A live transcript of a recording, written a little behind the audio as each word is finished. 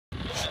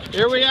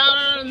Here we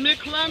are in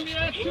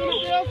mid-Columbia. Tuna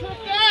Bill's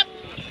hooked up.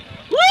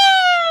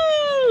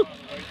 Woo!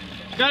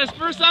 Got his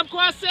first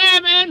umpqua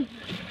salmon.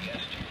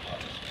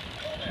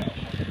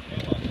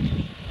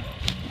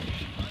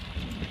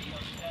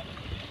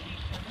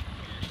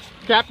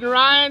 Captain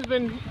Ryan's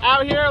been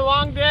out here a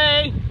long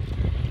day.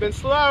 Been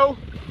slow.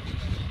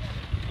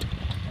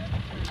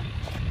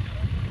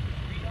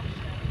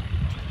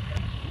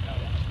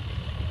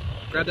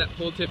 Grab that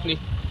pole, Tiffany.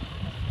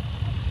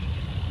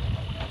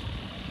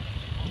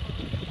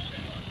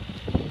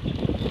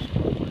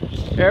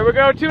 Here we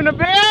go, Tuna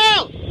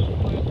Bill!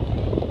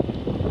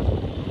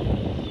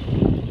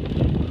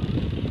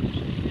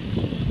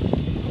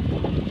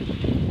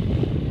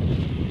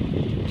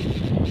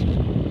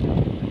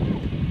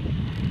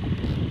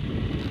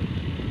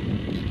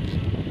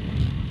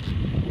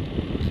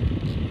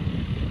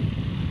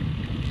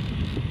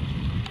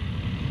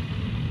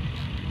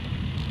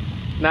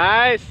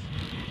 Nice.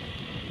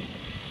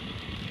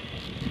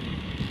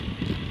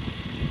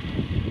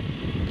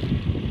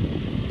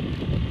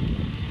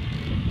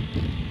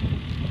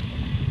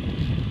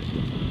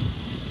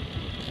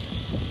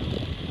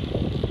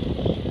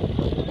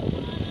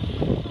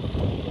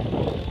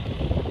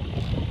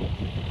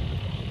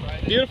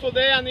 Beautiful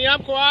day on the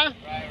umpqua.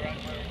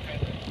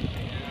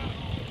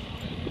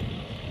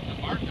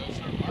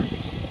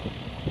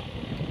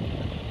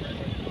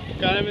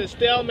 Got him in a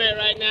stalemate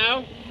right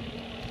now.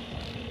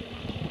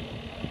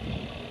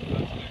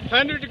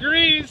 100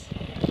 degrees.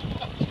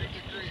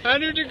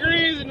 100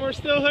 degrees and we're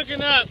still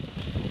hooking up.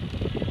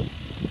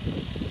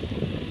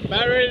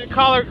 About ready to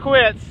call her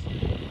quits.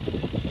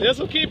 This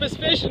will keep us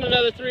fishing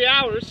another 3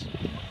 hours.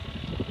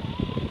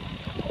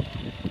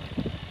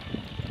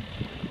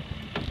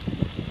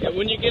 And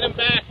when you get them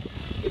back,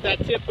 get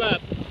that tip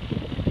up.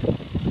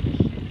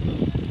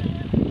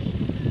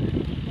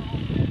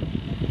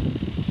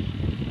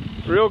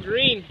 Real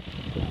green.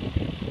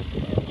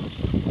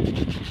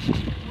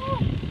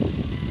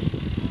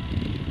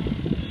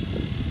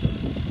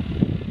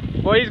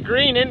 Boy, he's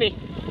green, isn't he?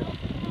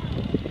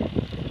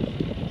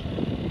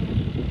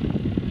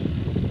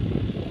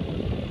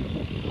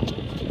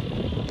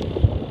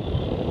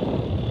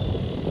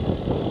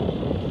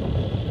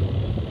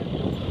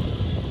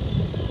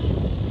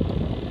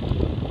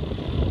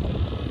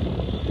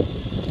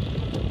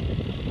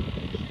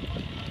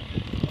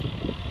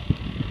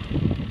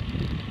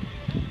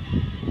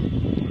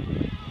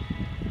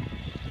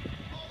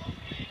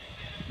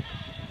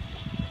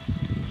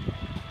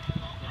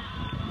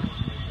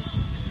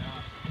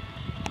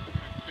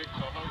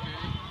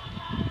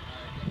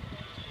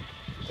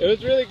 It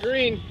was really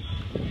green.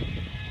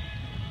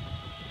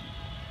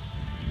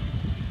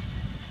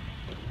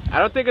 I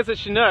don't think it's a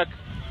Chinook.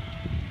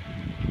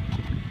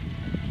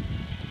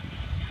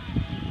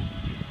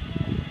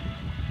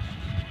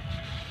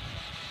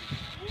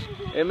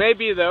 It may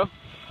be though.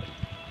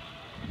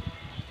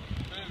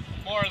 This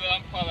is more of the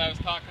umpqua that I was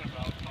talking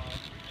about.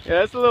 Yeah,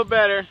 that's a little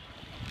better.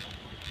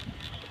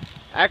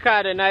 I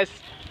caught a nice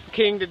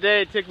king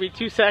today. It took me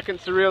 2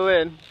 seconds to reel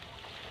in.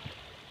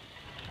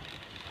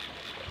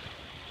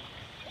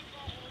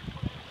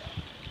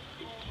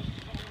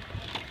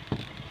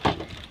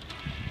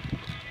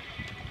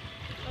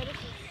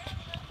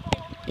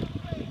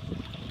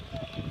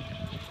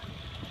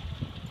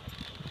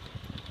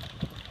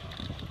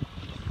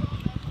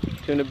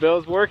 Tuna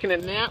Bill's working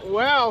it now.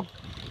 Well,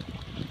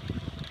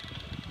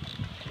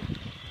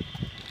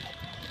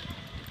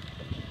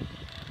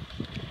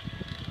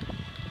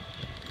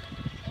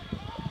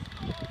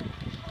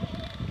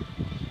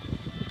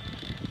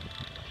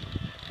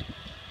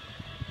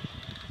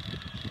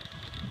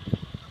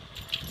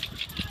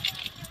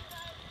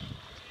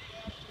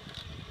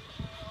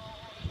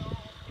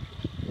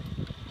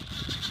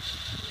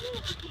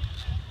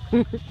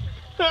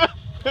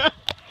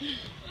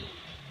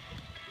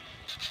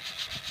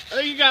 I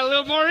think you got a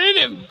little more in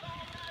him.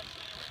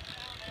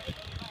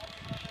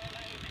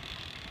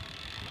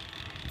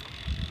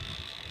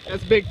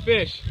 That's a big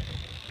fish.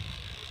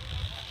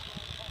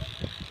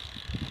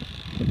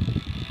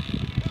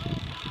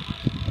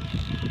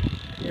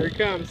 Here he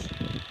comes.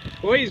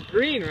 Boy, he's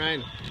green,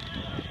 Ryan.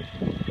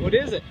 What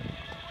is it?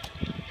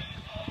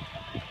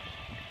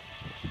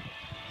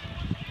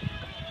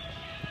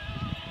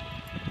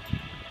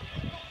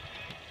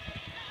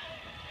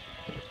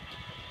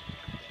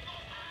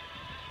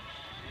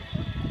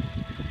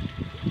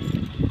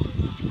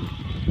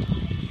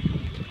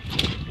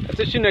 That's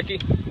a Chinookie.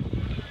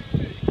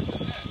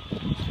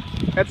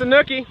 That's a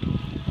nookie.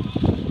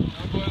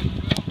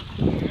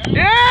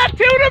 Yeah,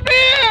 Tuna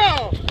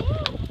Bill!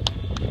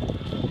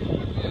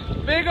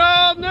 Big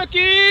old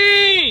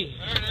nookie!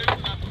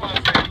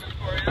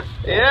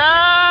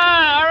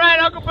 Yeah, all right,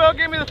 Uncle Bill,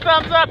 give me the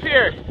thumbs up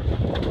here.